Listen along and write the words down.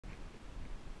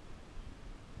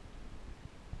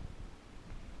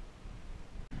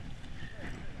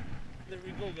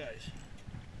go, guys.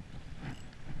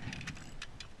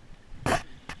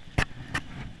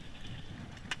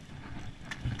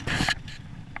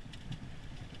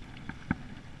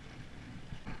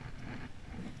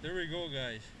 There we go,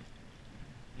 guys.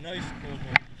 Nice coho.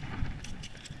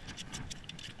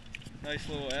 Nice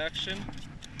little action.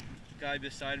 Guy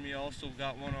beside me also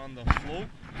got one on the float.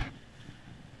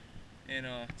 And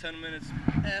 10 minutes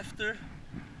after,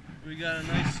 we got a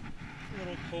nice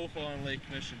little coho on Lake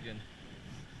Michigan.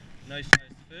 Nice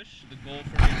sized fish. The goal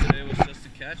for me today was just to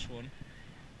catch one,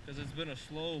 because it's been a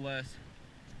slow last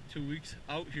 2 weeks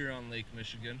out here on Lake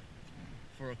Michigan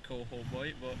for a coho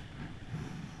bite, but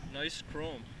nice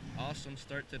chrome. Awesome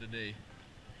start to the day.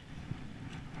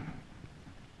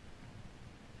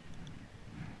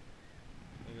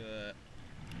 Look at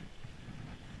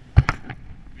that.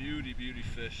 Beauty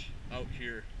fish out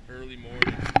here early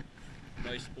morning.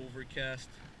 Nice overcast,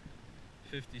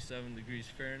 57 degrees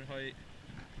Fahrenheit.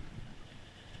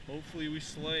 Hopefully we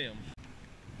slay them.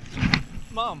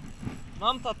 Mom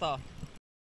tata.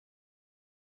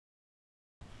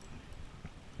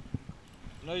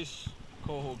 Nice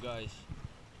coho, guys.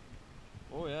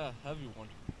 Oh yeah, heavy one.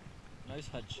 Nice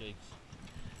head shakes.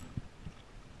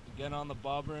 Again on the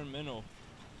bobber and minnow.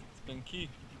 It's been key.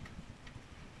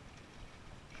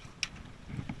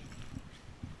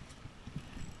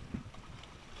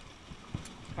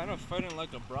 Kind of fighting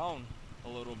like a brown a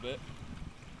little bit.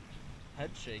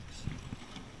 Head shakes.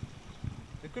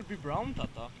 It could be brown,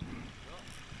 tata.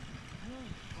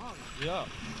 Yeah.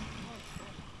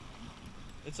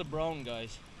 It's a brown,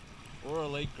 guys. Or a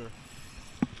laker.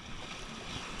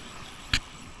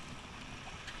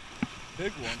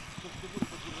 Big one.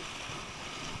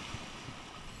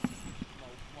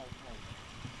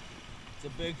 It's a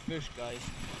big fish, guys.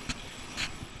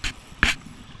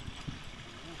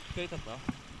 Okay, tata.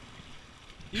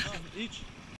 Each.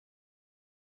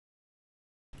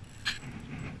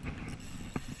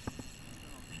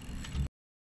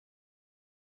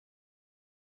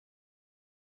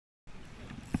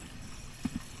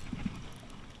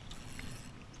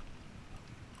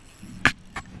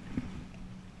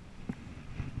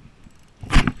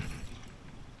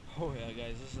 Oh yeah,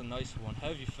 guys, this is a nice one.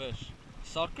 Heavy fish.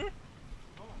 Sucker?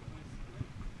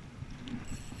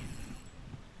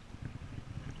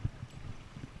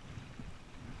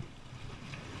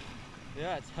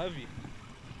 Yeah, it's heavy.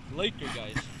 Laker,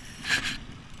 guys.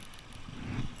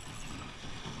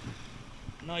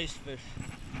 Nice fish.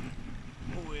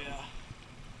 Oh yeah.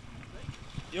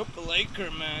 Yep, a laker,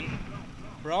 man.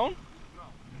 Brown?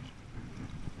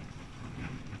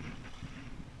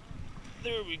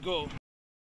 There we go.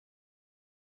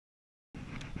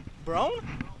 Brown?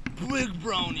 Big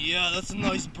brown, yeah, that's a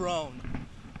nice brown.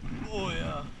 Oh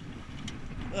yeah.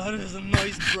 That is a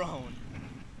nice brown.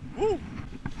 Woo!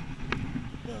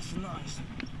 That's nice.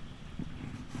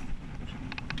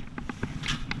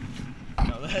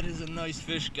 Now that is a nice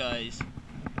fish, guys.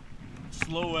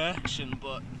 Slow action,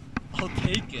 but I'll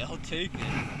take it,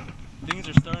 Things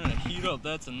are starting to heat up.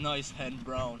 That's a nice hen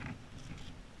brown.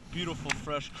 Beautiful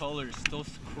fresh colors, still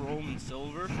chrome and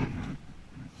silver.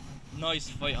 Nice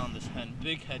fight on this hen,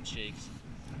 big head shakes.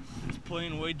 It's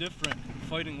playing way different,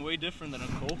 fighting way different than a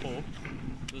coho.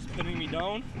 It was pinning me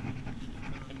down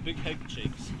and big head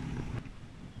shakes.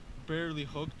 Barely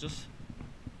hooked, just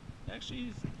actually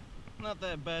he's not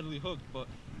that badly hooked, but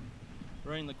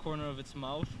right in the corner of its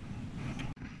mouth.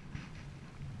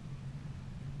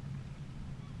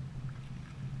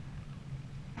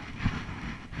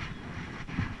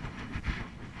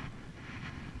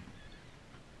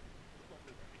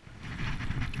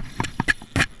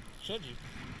 Should you?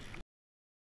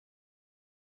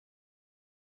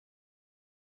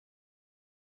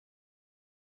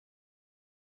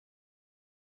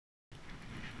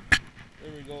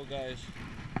 There we go, guys.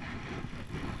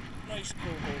 Nice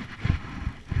coho.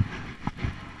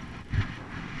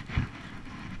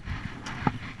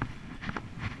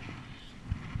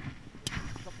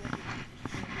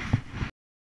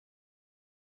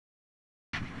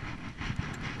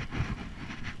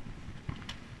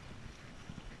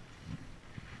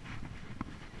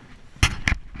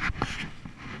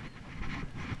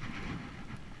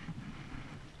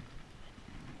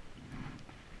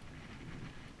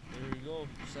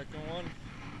 Second one.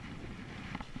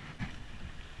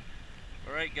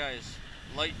 Alright, guys,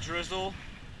 light drizzle.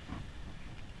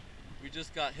 We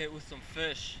just got hit with some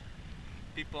fish.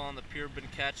 People on the pier have been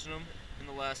catching them in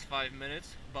the last 5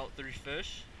 minutes, about 3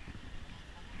 fish.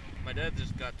 My dad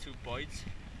just got 2 bites,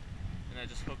 and I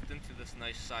just hooked into this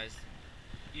nice sized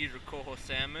eater coho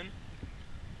salmon.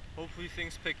 Hopefully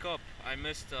things pick up. I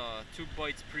missed 2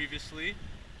 bites previously.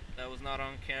 That was not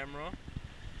on camera.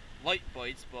 light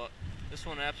bites, but this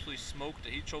one absolutely smoked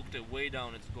it. He choked it way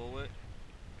down its gullet.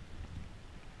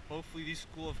 Hopefully these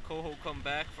school of coho come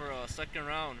back for a second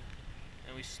round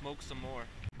and we smoke some more.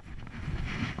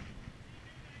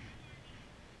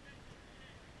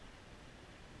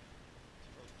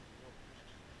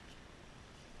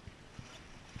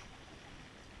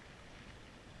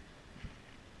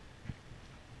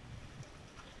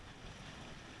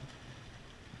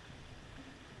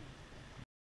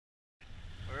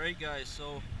 Alright guys,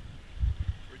 so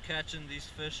we're catching these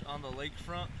fish on the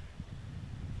lakefront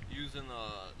using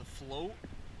the float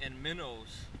and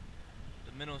minnows.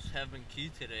 The minnows have been key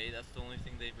today. That's the only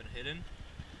thing they've been hitting.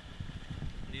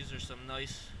 These are some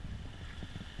nice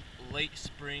late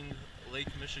spring Lake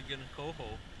Michigan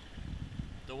coho.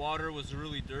 The water was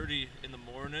really dirty in the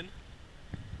morning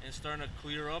and it's starting to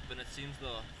clear up, and it seems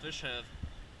the fish have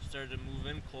started to move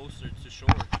in closer to shore.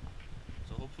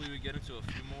 So hopefully we get into a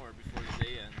few more before the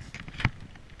day ends.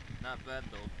 Not bad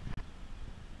though.